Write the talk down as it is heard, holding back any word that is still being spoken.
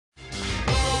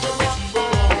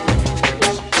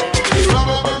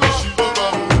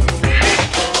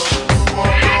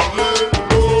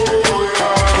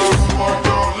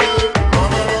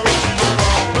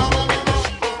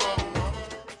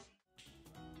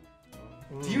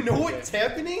Do you know what's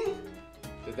happening?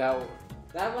 Did that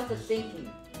was the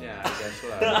sinking. Yeah, I guess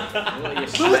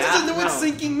what Lewis doesn't know what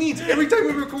syncing means. Every time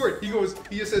we record, he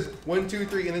just says 1, 2,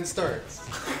 3, and then starts.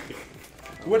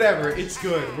 Whatever, it's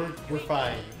good. We're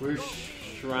fine. We're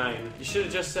shrine. You should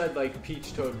have just said like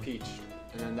peach toad peach,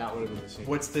 and then that would have been the same.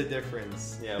 What's the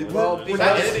difference? Yeah, we're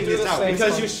not editing this out.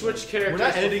 Because you switched characters. We're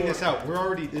not editing this out.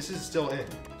 This is still in.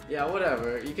 Yeah,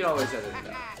 whatever. You can always edit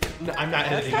it out. No, I'm not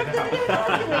editing it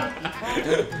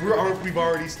out. We've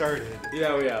already started.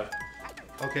 Yeah, we have.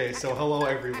 Okay, so hello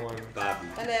everyone. Bobby.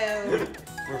 Hello.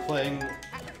 We're playing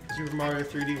Super Mario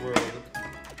 3D World.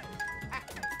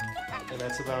 And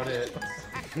that's about it.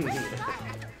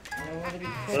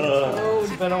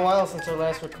 It's been a while since our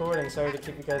last recording. Sorry to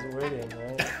keep you guys waiting,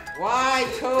 right? Why,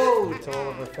 Toad? To all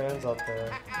of our fans out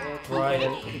there.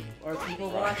 Or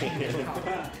people watching this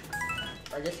content.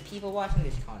 Or just people watching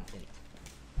this content.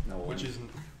 No one. Which isn't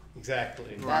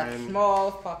exactly. That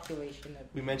small population of...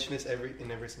 We mention this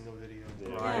in every single video.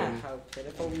 Yeah, how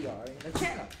pitiful we are in the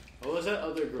channel. What was that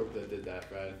other group that did that,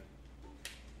 Brad?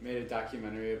 Made a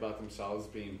documentary about themselves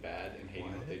being bad and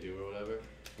hating what they do or whatever.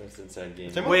 That's inside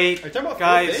game. Wait, are you talking about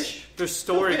guys, Phil Fish? there's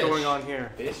story Phil Fish. going on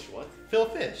here. Fish? What? Phil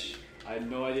Fish. I have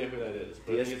no idea who that is.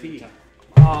 But DSP.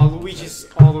 Oh, Luigi's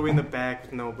all the way in the back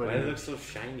with nobody. Why does it look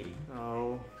so shiny?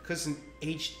 Oh. Because in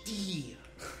HD.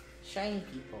 Shiny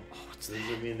people. These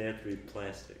would mean they have to be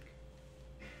plastic.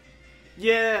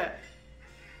 Yeah.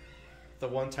 The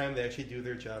one time they actually do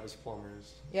their job as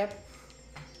plumbers. Yep.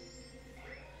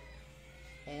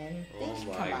 And things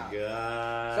Oh come my out.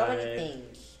 god. So many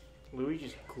things.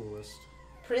 Luigi's coolest.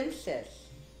 Princess.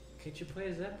 Can't you play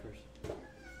as that person?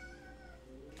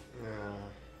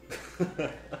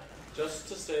 Just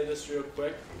to say this real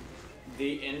quick,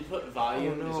 the input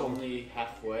volume is only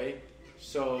halfway.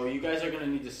 So you guys are going to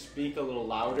need to speak a little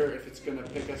louder if it's going to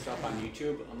pick us up on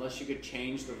YouTube, unless you could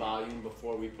change the volume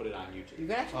before we put it on YouTube. You're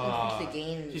going to have to increase the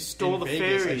gain. He stole the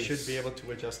Vegas, fairies. I should be able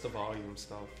to adjust the volume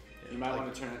stuff. You might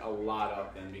want to turn it a lot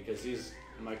up then, because these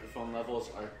microphone levels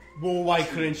are... Well, why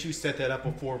couldn't you set that up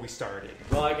before we started?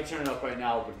 Well, I can turn it up right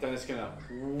now, but then it's going to...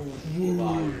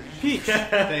 volume. Peach.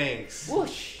 Thanks.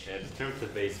 Whoosh. Yeah, just turn up the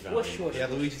bass value. Whoosh, whoosh. Yeah,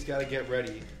 Luigi's got to get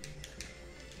ready.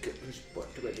 Get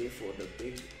ready for the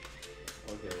big...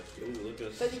 Okay, ooh, look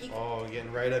at So us. did you... Oh,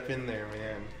 getting right up in there,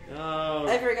 man. Oh.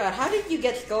 I forgot. How did you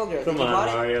get Skullgirls? Come Did you on, bought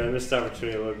it? Mario. I missed the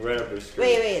opportunity to look right up your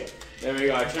screen. Wait. There we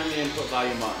go. I turned the input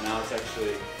volume up. Now it's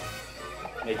actually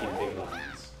making big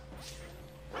lines.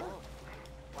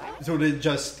 So did it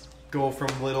just go from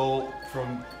low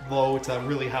to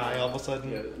really high all of a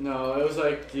sudden? Yeah, no, it was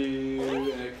like... and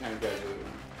it kind of graduated.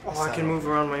 Oh, I can move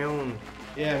around my own.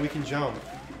 Yeah, we can jump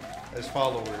as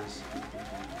followers.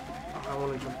 I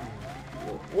want to jump.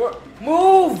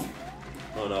 Move!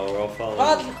 Oh no, we're all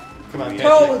following. Come on,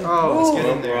 Toad! Patrick. Oh, Let's Move! get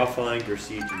in We're there. all following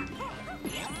Grassigi.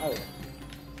 Oh.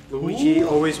 Luigi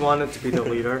always wanted to be the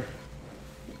leader.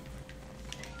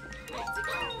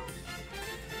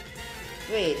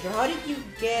 Wait, so how did you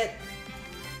get...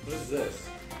 What is this?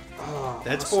 Oh,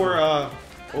 That's awesome. for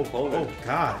Oh, hold on. oh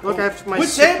god. Look, I have my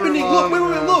What's super happening? long,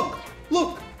 Look! Wait!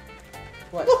 Look!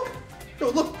 What? Look! No,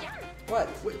 look! What?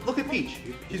 Wait, look at Peach.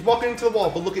 She's walking into the wall,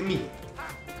 but look at me.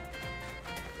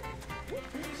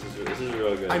 This is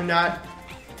real good. I'm not.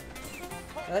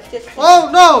 Let's just... Oh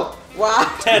no!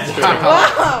 Wow! That's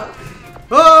Wow!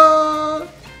 Ah!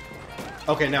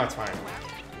 Okay, now it's fine.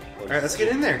 All right, let's get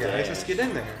in there, guys. Let's get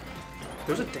in there.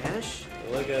 There's a dash.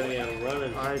 Look at me, I'm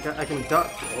running. I can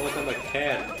duck. Oh, look, I'm a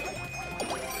cat.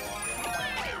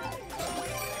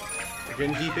 We're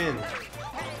getting deep in.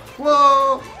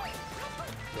 Whoa!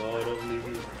 No, don't leave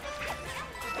me.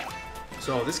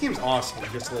 So this game's awesome.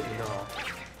 Just to let you know.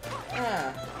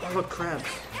 Ah. Oh, look, crabs.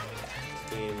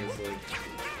 This game is like...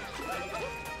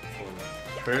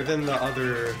 fun. Better than the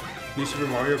other New Super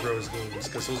Mario Bros. Games,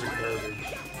 because those are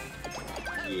garbage.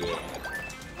 Yeah.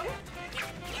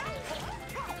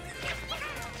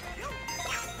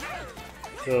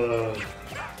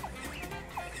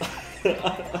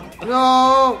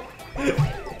 No!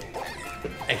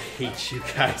 I hate you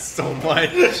guys so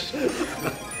much.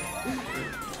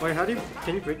 Wait,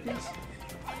 can you break these?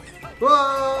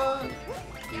 What?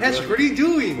 Patrick, what are you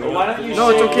doing? Well, why don't you No,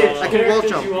 it's show okay. what I can wall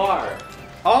characters jump. you are?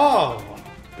 Oh,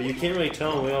 But you can't really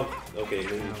tell them. We all... Okay,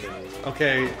 maybe you can.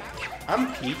 okay.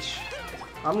 I'm Peach.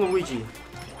 I'm Luigi.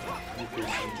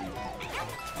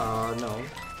 No.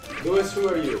 Lewis, who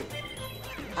are you?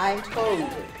 I'm Toad.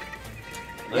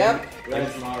 Yep.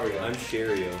 That's Mario. I'm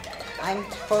Shario. I'm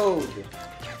Toad.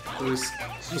 Luis,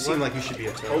 you seem like you should be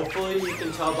a toad. Hopefully you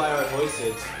can tell by our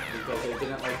voices because they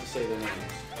didn't like to say their names.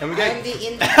 And we I'm got the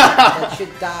intern that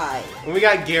should die. and we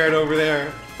got Garrett over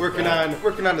there working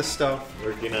on the stuff.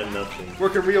 Working on nothing.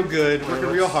 Working real good, working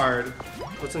real hard.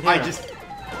 What's in here?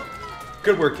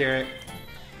 Good work, Garrett.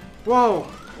 Whoa!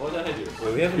 What did I do?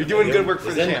 Wait, we have You're an doing item- good work for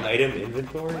is the that channel. an item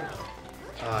inventory?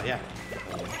 Yeah.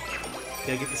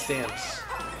 Gotta get the stamps.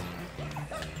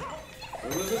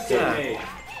 When was this Yeah. game made?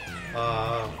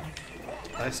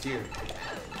 Last year.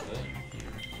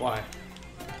 Why?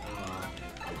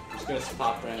 I'm just gonna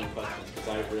pop random questions because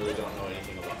I really don't know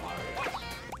anything about Mario.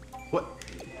 What?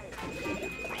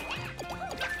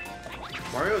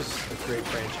 Mario's a great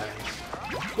franchise.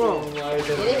 Whoa! It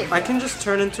is. I can just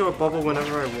turn into a bubble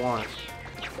whenever I want.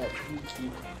 But you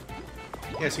keep-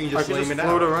 Yeah, so you I can just can lame just it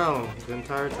float out. around the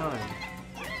entire time.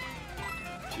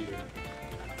 Cheater.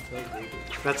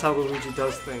 That's how Luigi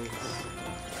does things.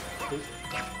 The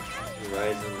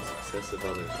rise and the success of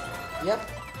others. Yep.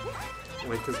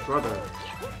 Like his brother.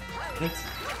 Oh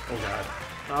god.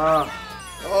 Ah.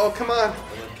 Oh, come on. I'm a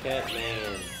cat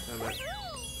man. Damn it.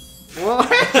 What?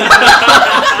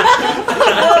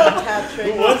 Patrick.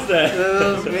 Who was that? That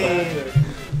was me.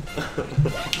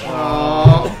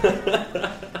 Oh.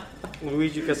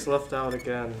 Luigi gets left out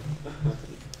again.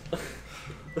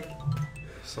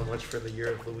 So much for the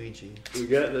year of Luigi. We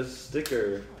got the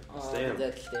sticker. Stamp.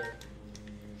 That's there.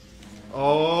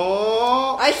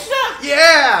 Oh. I suck!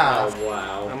 Yeah. Oh,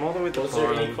 wow. I'm all the way at the Was there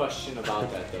any bottom. question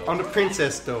about that though? I'm the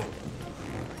princess, though.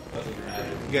 Doesn't matter.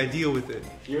 You gotta deal with it.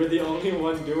 You're the only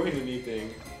one doing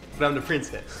anything. But I'm the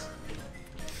princess.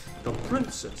 The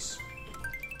princess.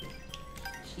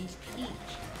 She's Peach.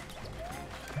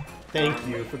 Thank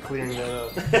you for clearing that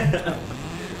up.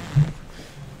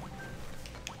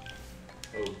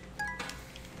 Oh.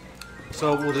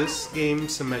 So will this game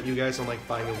cement you guys on like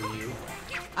buying a Wii U?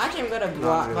 Actually, I'm gonna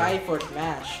Not really. buy it for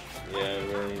Smash. Yeah,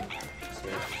 really.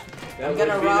 Smash. That I'm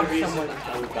gonna would be rob the reason someone.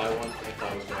 I would buy one if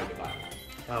I was going to buy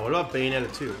one. What about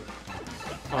Bayonetta 2?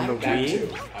 On the That Wii?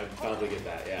 too. I'd probably get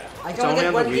that, yeah. I It's can only only get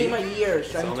on the one Wii? game a year, so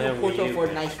It's I'm only too on poor Wii to U,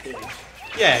 afford man. nice things.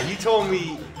 Yeah, you told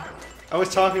me. I was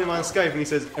talking to him on Skype and he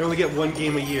says, I only get one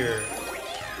game a year.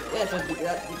 Yeah, so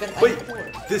because Wait, I'm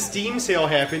poor. the Steam sale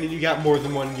happened and you got more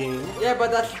than one game. Yeah, but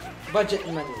that's budget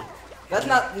money. That's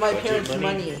not my Budget parents' money?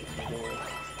 money.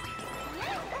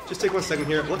 Just take 1 second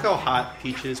here. Look how hot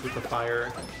Peach is with the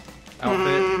fire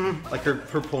outfit. Like her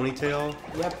ponytail.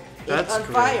 Yep. That's it's on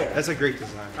great. fire. That's a great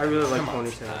design. I really like Come on.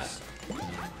 ponytails.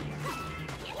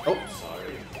 Oh,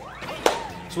 Sorry.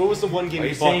 so what was the one game Why are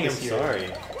you you bought saying I'm this year? sorry?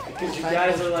 Because you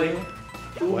guys are like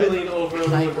oogling over a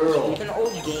little girl. It's an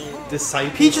old game.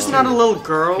 Disciple. Peach is not a little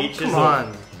girl. Peach is Come a-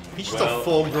 on. Peach is a Well-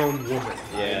 full-grown woman.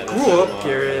 Yeah. that's Grew up, wrong.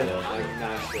 Garrett. I'm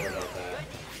not sure about that.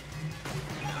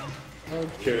 Oh,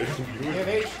 Garrett, you're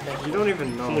very special. You don't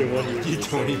even know. only one You reason to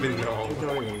don't say even You know.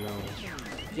 don't even know.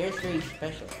 You're very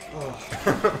special.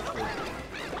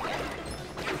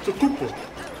 It's a Koopa.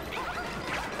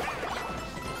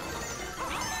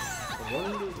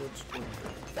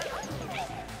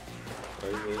 Are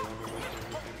you really on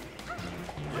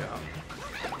Yeah.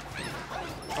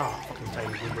 Oh, fucking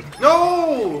tiny Koopa.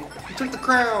 No! You took the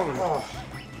crown! Oh.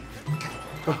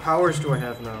 What powers do I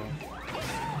have now?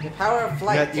 The power of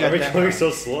flight. You got Why are we that going one.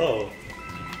 so slow?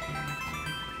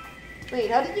 Wait,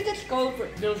 how did you get skull for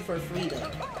those for free then?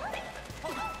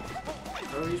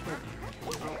 What are you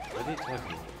talking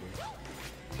about?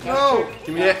 No!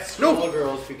 Give me that. No! Small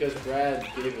girls because Brad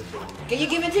gave it to him. Can you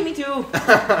give it to me too?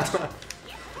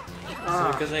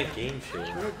 Ah. Because I game shit.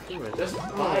 Just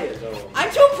buy it though.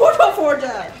 I'm too poor to afford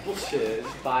that. Bullshit.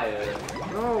 Just buy it.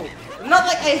 No. Not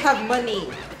like I have money.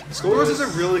 Skullgirls is a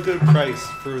really good price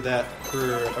for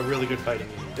a really good fighting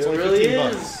game. It's It only really 15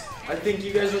 is. bucks. I think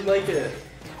you guys would like it.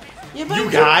 Yeah, but You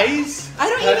I'm guys? I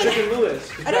don't Patrick even. and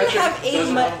Lewis. I don't Patrick have a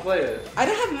doesn't mo- want to play it. I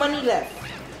don't have money left.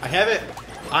 I have it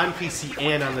on PC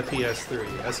and on the PS3.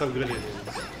 That's how good it is.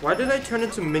 Why did I turn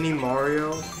into Mini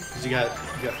Mario? Cause you got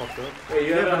fucked up. Wait, you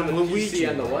Yeah, have it but on the Luigi. PC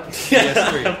and the what?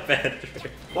 PS3.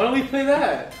 Patrick. Why don't we play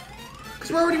that?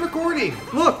 Cause we're already recording.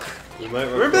 Look. You might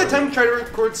Remember that time we tried to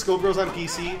record Skullgirls on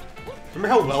PC? Remember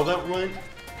how well that went?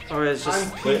 Oh, it's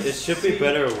just. But it should be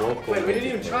better local. Wait, we didn't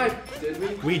even try, did we?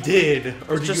 We did,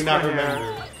 or did Just you not my hair.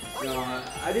 remember? No,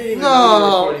 I didn't even No. know we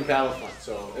were recording Battlefront,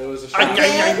 so it was a shock.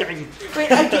 Again?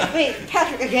 Wait, wait,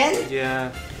 Patrick again?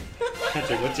 Yeah.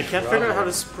 Patrick, what's your Can't figure out how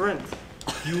to sprint.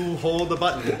 You hold the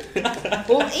button.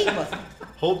 Hold A button.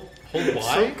 Hold I'm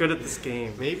so Y? good at this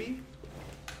game. Maybe?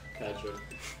 Patrick.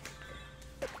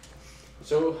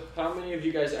 So, how many of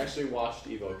you guys actually watched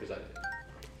Evo? Because I did.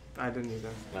 I didn't either.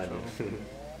 I so. didn't.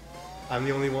 I'm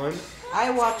the only one? I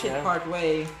watch it Yeah. part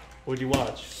way. What'd you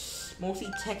watch? Mostly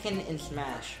Tekken and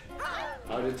Smash.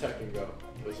 How did Tekken go?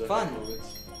 Was it Fun.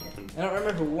 moments? I don't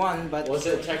remember who won, but Was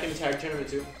it Tekken Tag Tournament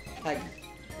too? Tekken.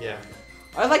 Yeah.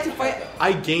 I like to fight.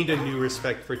 I gained a new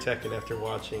respect for Tekken after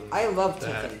watching. I love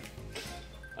that. Tekken.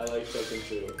 I like Tekken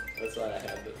too. That's why I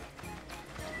had it.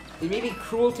 They may be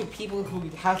cruel to people who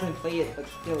haven't played it, but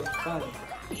still it's fun.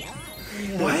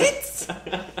 What?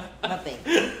 Nothing.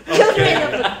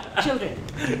 Okay.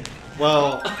 Children.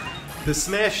 Well, the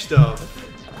Smash stuff,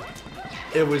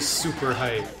 it was super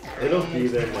hype. It'll be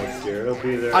there next year. It'll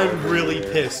be there. I'm every really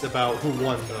year. pissed about who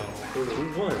won though.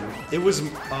 Who won? It was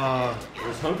It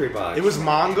was Hungry Box. it was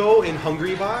Mongo and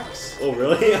Hungry Box. Oh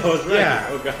really? I was right. Yeah.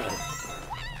 Oh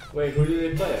god. Wait, who did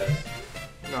they play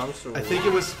as? No, I'm sure. I think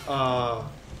it was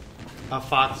a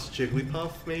Fox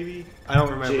Jigglypuff maybe. I don't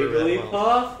remember that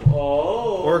well. Jigglypuff?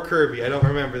 Oh. Or Kirby. I don't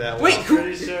remember that Wait, well. who?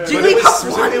 Pretty sure. But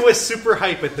Jigglypuff won? it was super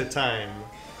hype at the time.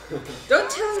 Don't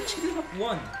tell me Jigglypuff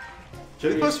won.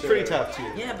 Jigglypuff's Pretty pretty sure. top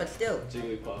tier. Yeah, but still.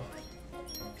 Jigglypuff.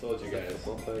 Told you guys.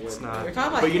 It's not. We're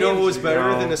talking about But you know him. what was better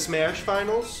No. than the Smash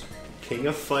Finals? King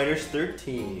of Fighters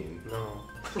 13. No.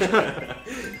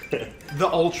 The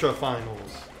Ultra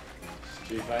Finals.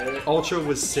 Street Fighter? Ultra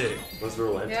was sick. Was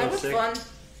Rolento Yeah, it was sick? fun. I've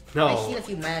seen No. a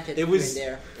few matches It was here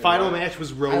and there. final match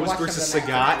was I Rose watched versus some of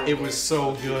the matches. Sagat. It was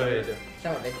so good.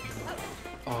 Some of it.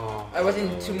 Oh. I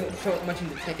wasn't so much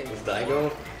into Tekken. Was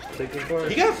Daigo taking for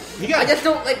it? He got I just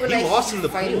don't like when he I lost see in the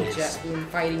fighting, pools.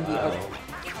 fighting the other.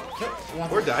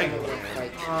 Or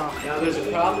Daigo. Now there's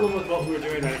a problem with what we're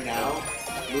doing right now.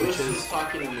 Lewis is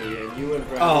talking to me and you and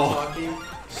Brad Oh. are talking.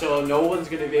 So no one's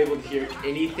going to be able to hear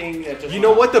anything that just... You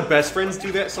know what? The best friends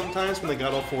do that sometimes when they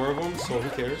got all four of them. So who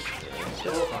cares?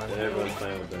 Yeah, everyone's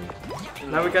fine with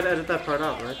them. Now we gotta edit that part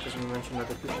out, right? Because we mentioned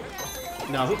other people.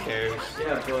 No, who cares?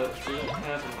 Yeah, but we don't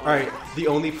have... All right. The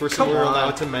only person Come we're on.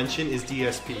 allowed to mention is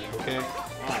DSP. Okay?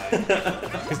 Why?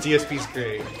 Because DSP's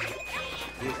great.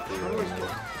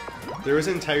 There was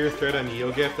an entire thread on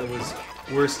NeoGAF that was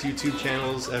worst YouTube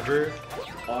channels ever.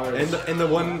 Ours. And the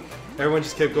one, everyone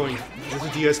just kept going, there's a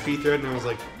DSP thread, and I was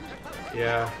like,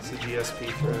 yeah, it's a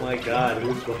DSP thread. Oh my god,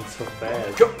 who's going so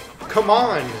fast? Come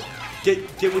on! Get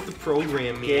with the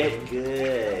program, man. Get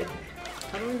good.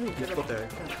 How do we even get up there?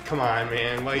 Come on,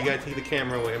 man. Why you gotta take the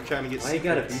camera away? I'm trying to get Why you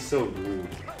gotta be secrets. so rude?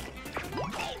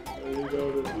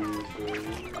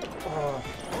 Oh,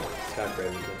 Scott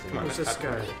Gravy, Come on. who's this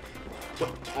guy?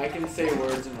 I can say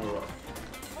words in a row.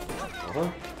 Uh-huh.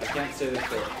 I can't say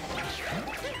this word.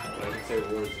 But I can say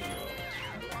words in a row.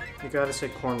 You gotta say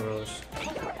cornrows.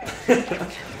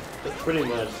 That's pretty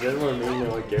much. That's more mean than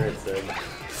what Garrett said.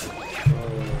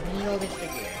 You know this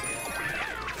figure.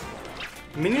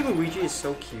 Mini Luigi is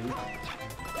so cute.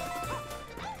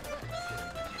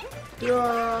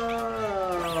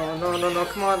 No,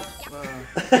 come on.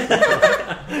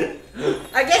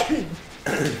 Again!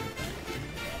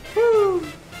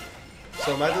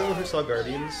 So am I the one who saw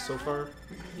Guardians so far?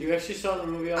 You actually saw the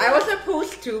movie? I was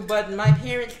supposed to, but my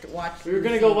parents watched. We were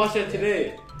gonna go watch that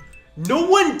today. No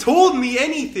one told me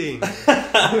anything!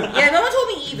 Yeah, no one told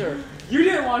me either. You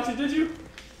didn't watch it, did you?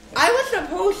 I was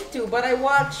supposed to, but I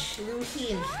watched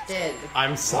Lucy instead.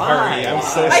 I'm sorry. I'm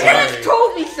so My sorry. parents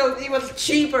told me so. It was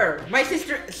cheaper. My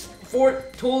sister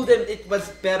told them it was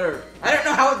better. I don't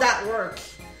know how that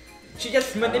works. She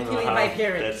just manipulated my That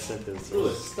parents. sentence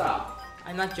Lewis, was. stop.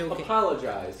 I'm not joking.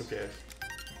 Apologize. Okay.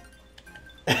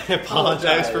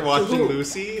 Apologize for watching To who?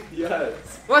 Lucy. Yes.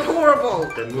 It was horrible.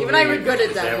 That movie Even I regretted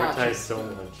is that advertised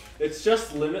watching. so much. It's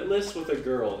just Limitless with a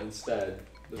girl instead.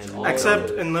 That's And all Except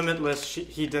it is. in Limitless,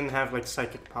 he didn't have like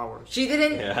psychic powers. She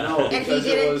didn't. Yeah. No, And he because it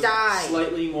didn't was die.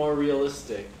 slightly more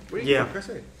realistic. What Yeah. Press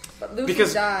A. But Lucy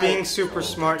Because died. being super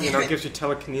smart, gives you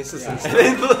telekinesis and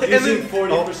Yeah. stuff. Using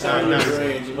 40% no, of your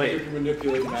brain, you wait. can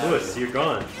manipulate matter. Lewis, you're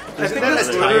gone. I think that that's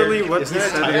a literally tired- what isn't he that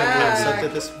a said. tired Yeah. concept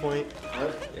at this point?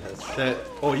 What? Yes. That,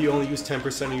 oh, you only use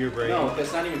 10% of your brain? No,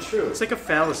 that's not even true. It's like a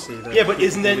fallacy. That Yeah, but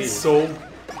isn't that believe. so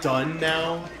done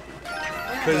now?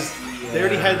 Because they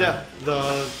already had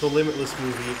the Limitless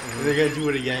movie, and they're gonna do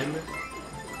it again.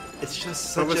 It's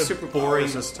just But such with a super boring.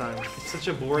 powers this time. It's such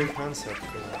a boring concept.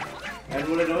 Man. And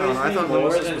what I annoys me thought more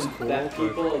Nemesis than was cool, that but-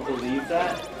 people believe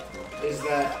that is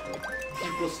that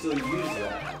people still use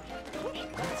that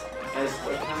as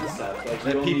a concept. Like you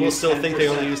That only people use still think they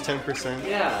 10%. only use 10%.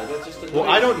 Yeah, that's just annoying. Well,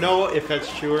 I don't know if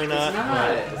that's true or not. It's not.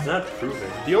 It's not proven.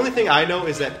 But the only thing I know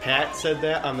is that Pat said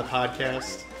that on the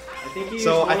podcast. I think he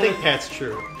So used I think more Pat's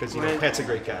true because Wait. Pat's a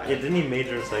great Yeah, guy. didn't he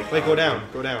major in psychology? Wait, go down.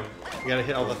 You gotta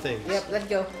hit all the things. Yep, let's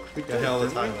go. You gotta hit all the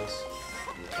tiles.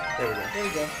 There we go. There we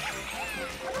go.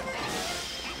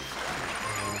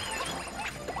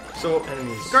 So,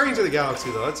 Enemies. Guardians of the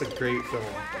Galaxy, though, that's a great film.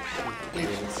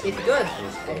 It's good.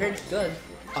 I heard it's good.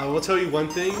 I will tell you one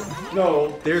thing.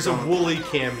 No. There's a Wooly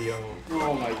cameo.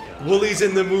 Oh my god. Wooly's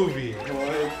in the movie.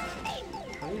 What?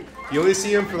 You only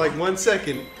see him for like 1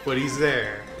 second, but he's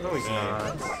there. No, he's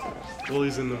not.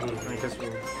 Wooly's in the I movie. guess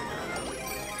we'll...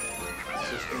 It's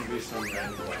just gonna be some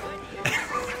random.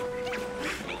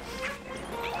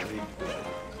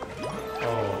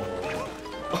 Oh.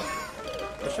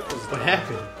 What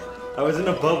happened? I was in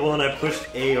a bubble and I pushed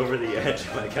A over the edge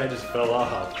and my guy just fell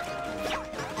off.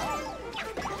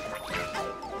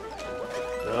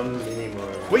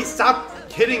 Anymore. Wait, stop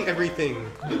hitting everything.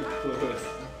 Oh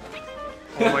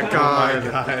my god. Oh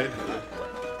my god.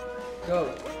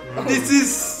 Go. This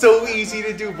is so easy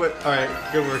to do, but alright,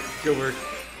 good work, good work.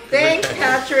 Thanks,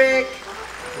 Patrick.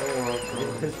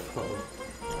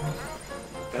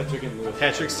 Patrick and Lewis.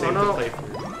 Patrick saved no. the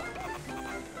playthrough.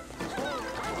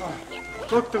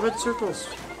 Look, the red circles.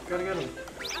 Gotta get them.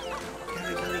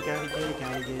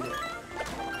 Gotta get it.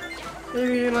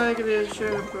 Maybe you like this,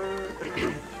 Shepherd.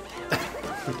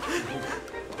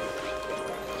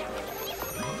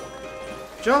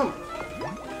 Jump!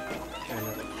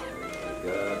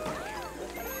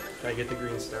 I get the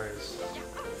green stars.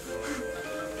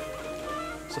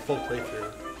 It's a full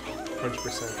playthrough.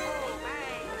 100%.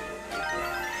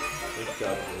 Good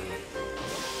job.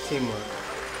 Teamwork.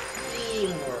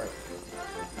 Teamwork.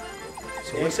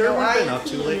 So what's everyone been up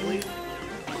to lately?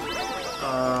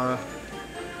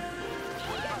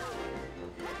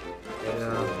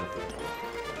 Yeah.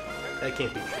 That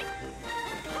can't be true.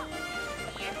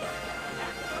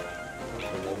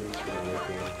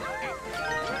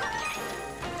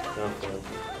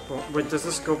 Well, wait, does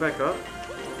this go back up?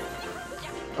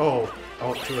 Oh,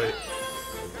 too late.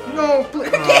 No, please.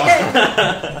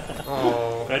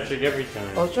 Oh. Patrick every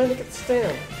time. I was trying to get the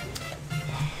stand.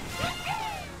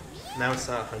 Now it's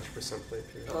not 100%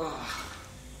 playthrough.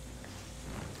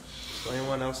 So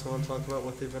anyone else want to talk about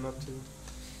what they've been up to?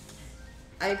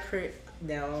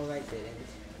 No, I didn't.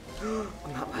 Not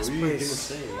What last were you gonna place.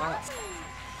 say? Wow.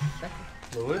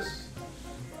 Lewis?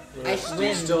 I Do you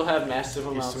swim. still have massive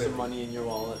amounts swim. of money in your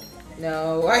wallet?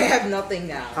 No, I have nothing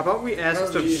now. How about we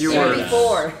ask the you say viewers? that?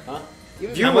 74. Huh?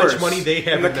 Even How much money they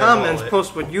have in the in their comments, wallet.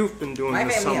 post what you've been doing My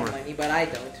this family summer. has money, but I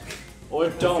don't. Or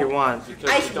don't. If you want. Because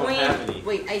I you don't have any. swam.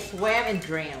 Wait, I swam and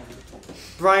drowned.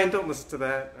 Brian, don't listen to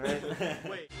that, alright?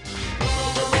 Wait.